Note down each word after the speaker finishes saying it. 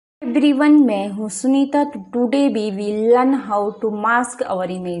Everyone, मैं हूँ Sunita. Today we will learn how to mask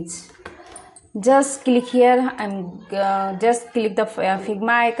our image. Just click here and just click the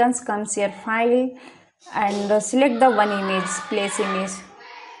Figma icons, comes here file and select the one image, place image.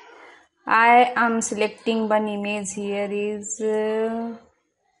 I am selecting one image. Here is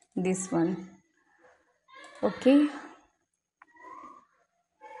this one. Okay,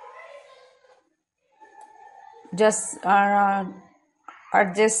 just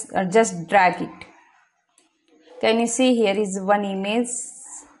adjust drag it. Can you see here is one image?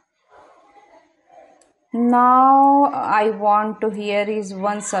 Now I want to, here is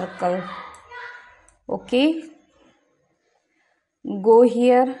one circle. Okay, go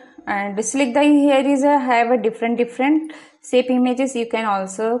here and select the, here is a have a different shape images. You can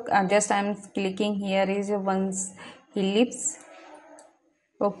also just I am clicking, here is a one ellipse.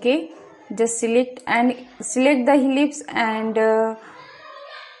 Okay, just select the ellipse and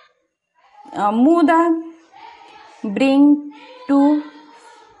move the bring to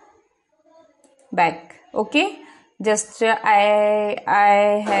back. Okay, just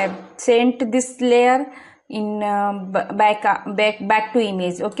I have sent this layer in back to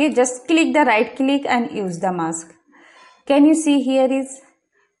image. Okay, just click the right click and use the mask. Can you see here is,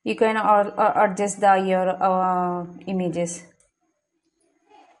 you can adjust the your images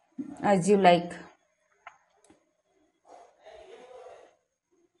as you like.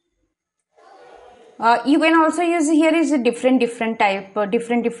 You can also use, here is a different type,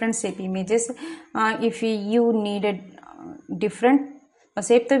 different shape images. If you need a different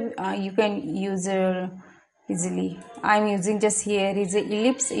shape, you can use easily. I am using just, here is a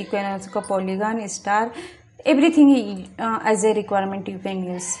ellipse. You can also go polygon, star, everything as a requirement you can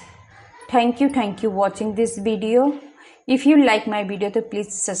use. Thank you watching this video. If you like my video, तो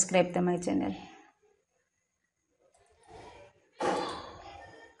please subscribe to my channel.